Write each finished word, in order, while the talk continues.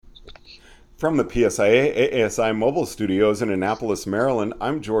From the PSIA ASI Mobile Studios in Annapolis, Maryland,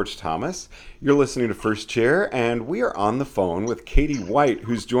 I'm George Thomas. You're listening to First Chair, and we are on the phone with Katie White,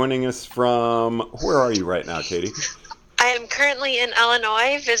 who's joining us from... Where are you right now, Katie? I am currently in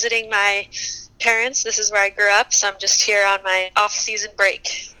Illinois visiting my parents. This is where I grew up, so I'm just here on my off-season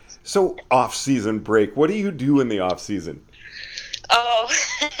break. So, off-season break. What do you do in the off-season? Oh,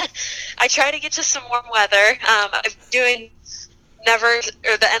 I try to get to some warm weather. I'm doing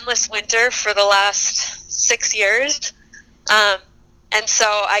the endless winter for the last 6 years. And so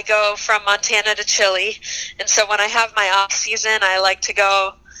I go from Montana to Chile. And so when I have my off season, I like to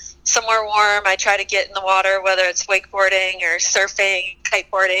go somewhere warm. I try to get in the water, whether it's wakeboarding or surfing,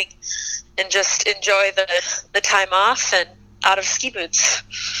 kiteboarding, and just enjoy the time off and out of ski boots.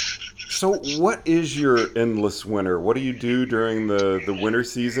 So what is your endless winter? What do you do during the winter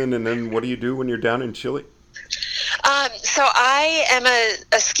season? And then what do you do when you're down in Chile? So I am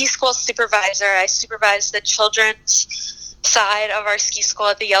a ski school supervisor. I supervise the children's side of our ski school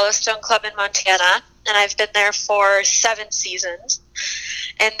at the Yellowstone Club in Montana, and I've been there for 7 seasons.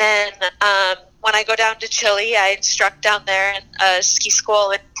 And then when I go down to Chile, I instruct down there in a ski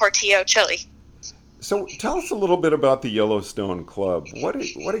school in Portillo, Chile. So tell us a little bit about the Yellowstone Club.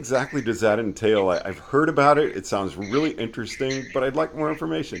 What exactly does that entail? I've heard about it. It sounds really interesting, but I'd like more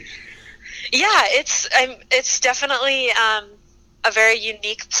information. Yeah, it's definitely a very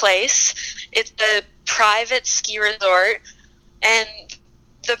unique place. It's a private ski resort, and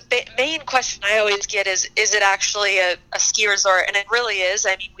the main question I always get is it actually a ski resort? And it really is.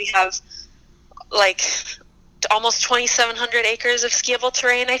 I mean, we have like almost 2,700 acres of skiable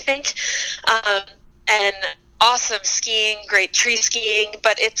terrain, I think, and awesome skiing, great tree skiing,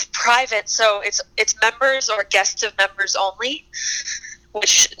 but it's private, so it's members or guests of members only,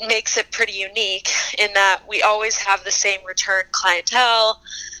 which makes it pretty unique in that we always have the same return clientele.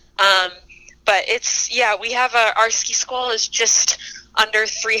 But we have our ski school is just under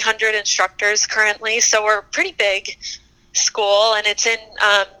 300 instructors currently, so we're a pretty big school, and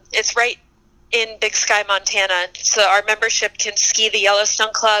it's right in Big Sky, Montana. So our membership can ski the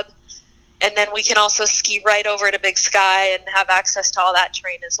Yellowstone Club, and then we can also ski right over to Big Sky and have access to all that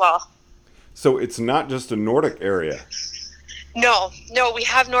terrain as well. So it's not just a Nordic area. No, we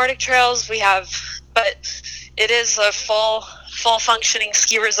have Nordic trails, but it is a full functioning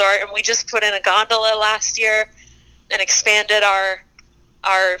ski resort, and we just put in a gondola last year and expanded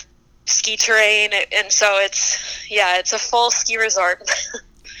our ski terrain, and so it's a full ski resort.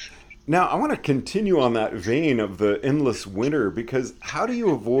 Now, I want to continue on that vein of the endless winter, because how do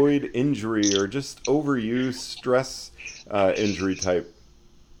you avoid injury or just overuse, stress injury type?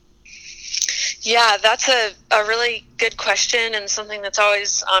 Yeah, that's a really good question and something that's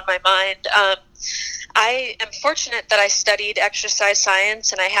always on my mind. I am fortunate that I studied exercise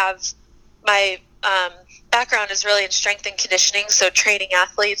science, and I have my background is really in strength and conditioning, so training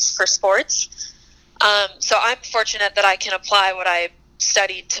athletes for sports. So I'm fortunate that I can apply what I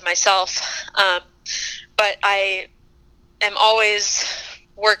studied to myself. But I am always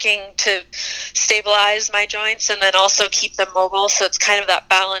working to stabilize my joints and then also keep them mobile. So it's kind of that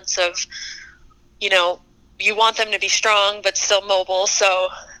balance of, you want them to be strong but still mobile so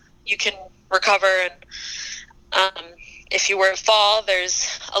you can recover. And if you were to fall,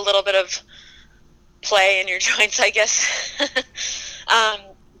 there's a little bit of play in your joints, I guess.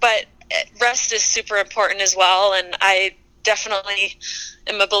 But rest is super important as well, and I definitely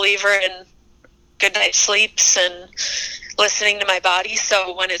am a believer in good night's sleeps and listening to my body.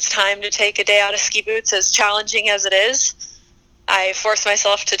 So when it's time to take a day out of ski boots, as challenging as it is, I force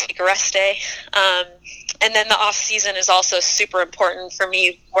myself to take a rest day. And then the off season is also super important for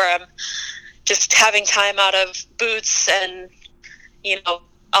me, where I'm just having time out of boots, and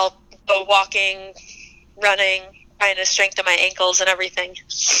I'll go walking, running, trying to strengthen my ankles and everything.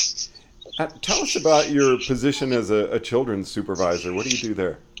 Tell us about your position as a children's supervisor. What do you do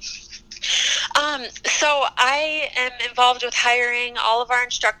there? So I am involved with hiring all of our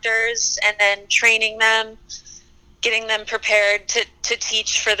instructors and then training them, getting them prepared to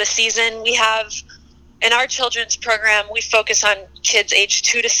teach for the season. We have, in our children's program, we focus on kids age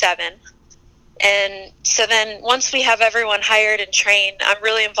 2 to 7. And so then once we have everyone hired and trained, I'm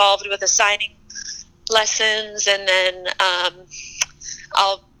really involved with assigning lessons, and then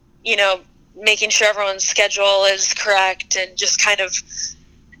I'll, making sure everyone's schedule is correct, and just kind of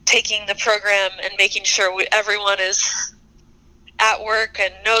taking the program and making sure everyone is at work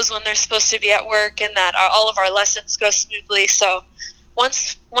and knows when they're supposed to be at work, and that all of our lessons go smoothly. So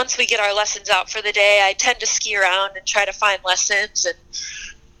once we get our lessons out for the day, I tend to ski around and try to find lessons and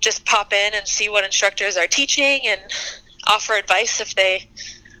just pop in and see what instructors are teaching and offer advice if they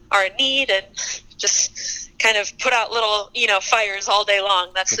are in need and just kind of put out little, fires all day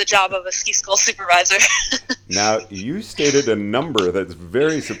long. That's the job of a ski school supervisor. Now, you stated a number that's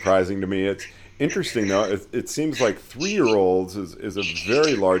very surprising to me. It's interesting, though. It seems like 3-year-olds is a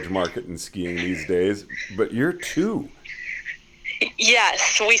very large market in skiing these days, but you're 2.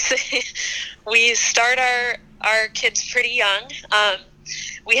 Yes, we start our kids pretty young.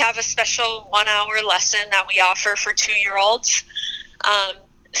 We have a special 1-hour lesson that we offer for 2-year-olds.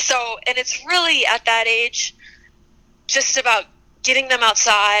 And it's really at that age just about getting them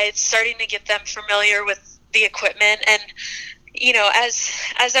outside, starting to get them familiar with the equipment. And,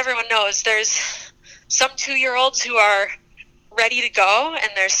 as everyone knows, there's some 2-year-olds who are ready to go,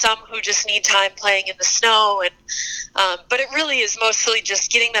 and there's some who just need time playing in the snow. And but it really is mostly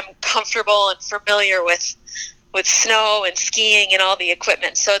just getting them comfortable and familiar with snow and skiing and all the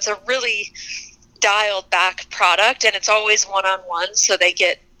equipment. So it's a really dialed back product, and it's always one-on-one, so they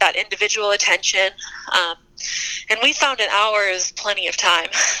get that individual attention. And we found an hour is plenty of time.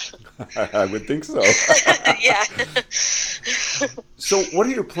 I would think so. Yeah. So what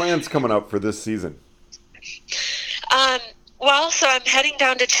are your plans coming up for this season? So I'm heading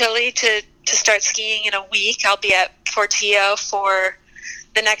down to Chile to start skiing in a week. I'll be at Portillo for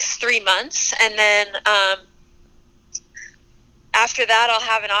the next 3 months, and then after that I'll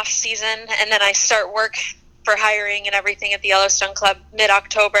have an off season, and then I start work for hiring and everything at the Yellowstone Club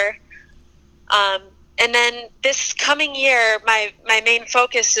mid-October. And then this coming year, my main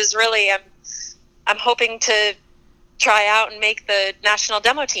focus is really I'm hoping to try out and make the national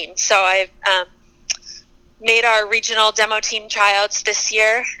demo team. So I've made our regional demo team tryouts this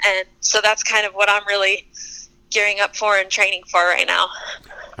year, and so that's kind of what I'm really gearing up for and training for right now.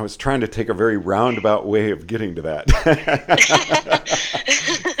 I was trying to take a very roundabout way of getting to that.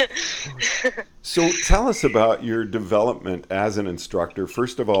 So tell us about your development as an instructor.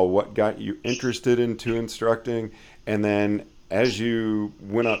 First of all, what got you interested into instructing? And then as you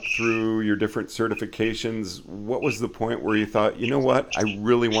went up through your different certifications, what was the point where you thought, you know what, I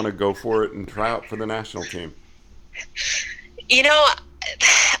really want to go for it and try out for the national team?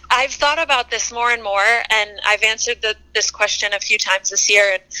 I've thought about this more and more, and I've answered this question a few times this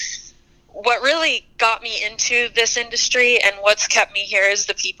year. And what really got me into this industry and what's kept me here is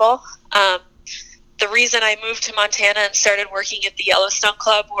the people. The reason I moved to Montana and started working at the Yellowstone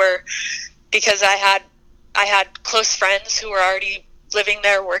Club were because I had close friends who were already living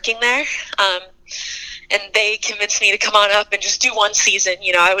there, working there. And they convinced me to come on up and just do one season.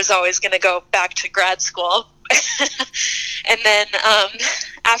 I was always going to go back to grad school. And then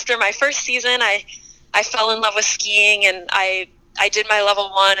after my first season, I fell in love with skiing, and I did my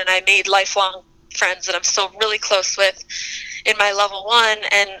level 1, and I made lifelong friends that I'm still really close with in my level 1.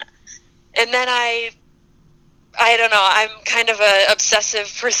 And then I don't know, I'm kind of a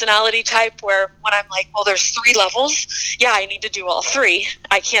obsessive personality type where when I'm like, well, there's 3 levels. Yeah, I need to do all 3.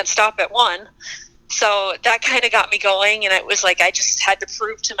 I can't stop at 1. So that kind of got me going, and it was like I just had to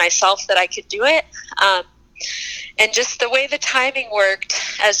prove to myself that I could do it. And just the way the timing worked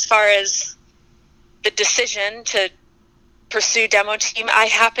as far as the decision to pursue demo team, I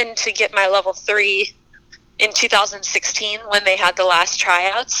happened to get my level 3 in 2016 when they had the last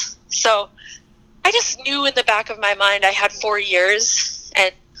tryouts. So I just knew in the back of my mind I had 4 years,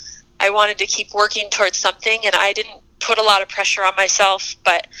 and I wanted to keep working towards something, and I didn't put a lot of pressure on myself,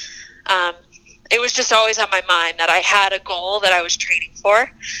 but it was just always on my mind that I had a goal that I was training for.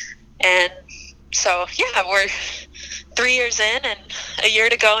 And so, yeah, we're 3 years in and a year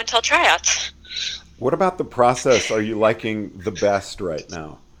to go until tryouts. What about the process are you liking the best right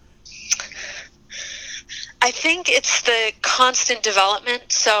now? I think it's the constant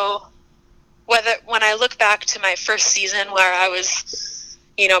development. So when I look back to my first season where I was,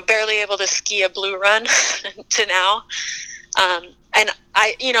 barely able to ski a blue run to now, and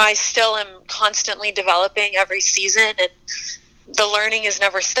I still am constantly developing every season, and the learning has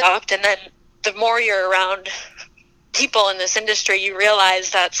never stopped. And then the more you're around people in this industry, you realize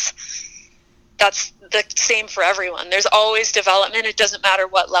that's the same for everyone. There's always development. It doesn't matter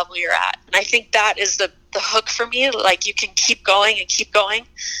what level you're at. And I think that is the hook for me. Like, you can keep going and keep going,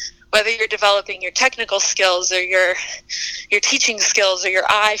 whether you're developing your technical skills or your teaching skills or your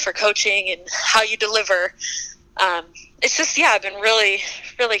eye for coaching and how you deliver. It's just, been really,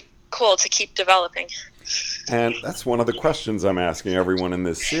 really cool to keep developing. And that's one of the questions I'm asking everyone in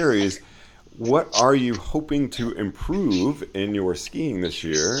this series. What are you hoping to improve in your skiing this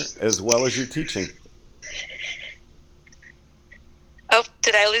year, as well as your teaching? Oh,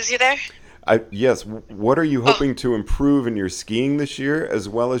 did I lose you there? Yes. What are you hoping to improve in your skiing this year, as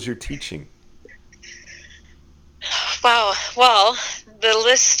well as your teaching? Wow. Well, the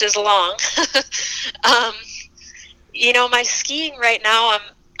list is long. um, my skiing right now,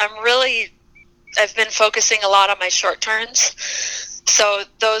 I've been focusing a lot on my short turns. So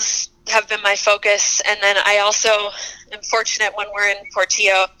those have been my focus. And then I also am fortunate when we're in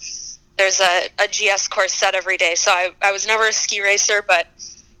Portillo, there's a GS course set every day. So I was never a ski racer, but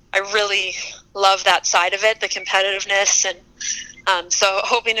I really love that side of it, the competitiveness. And so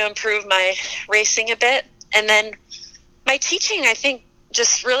hoping to improve my racing a bit. And then my teaching, I think,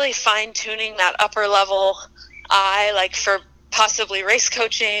 just really fine-tuning that upper level eye, like for possibly race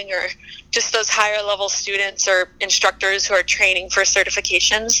coaching or just those higher level students or instructors who are training for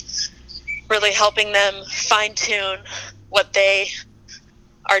certifications, really helping them fine-tune what they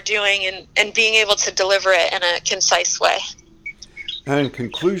are doing and being able to deliver it in a concise way. And in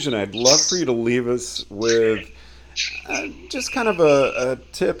conclusion, I'd love for you to leave us with just kind of a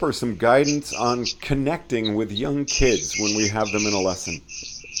tip or some guidance on connecting with young kids when we have them in a lesson.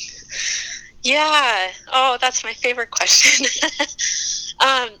 Yeah. Oh, that's my favorite question.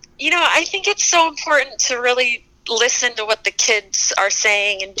 I think it's so important to really listen to what the kids are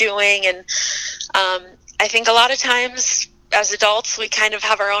saying and doing. And I think a lot of times as adults, we kind of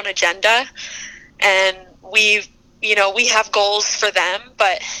have our own agenda and we have goals for them,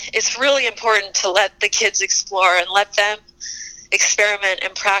 but it's really important to let the kids explore and let them experiment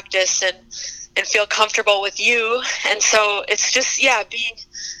and practice and feel comfortable with you. And so it's just,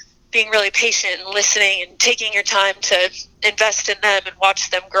 being really patient and listening and taking your time to invest in them and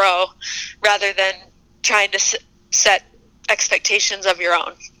watch them grow rather than trying to set expectations of your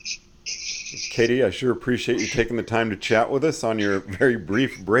own. Katie, I sure appreciate you taking the time to chat with us on your very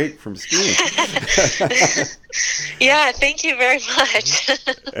brief break from skiing. Yeah, thank you very much.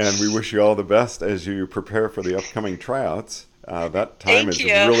 And we wish you all the best as you prepare for the upcoming tryouts. That time is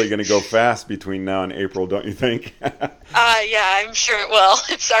really going to go fast between now and April, don't you think? Yeah, I'm sure it will.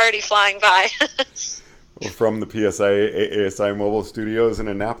 It's already flying by. Well, from the PSI ASI Mobile Studios in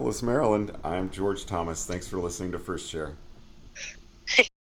Annapolis, Maryland, I'm George Thomas. Thanks for listening to First Chair.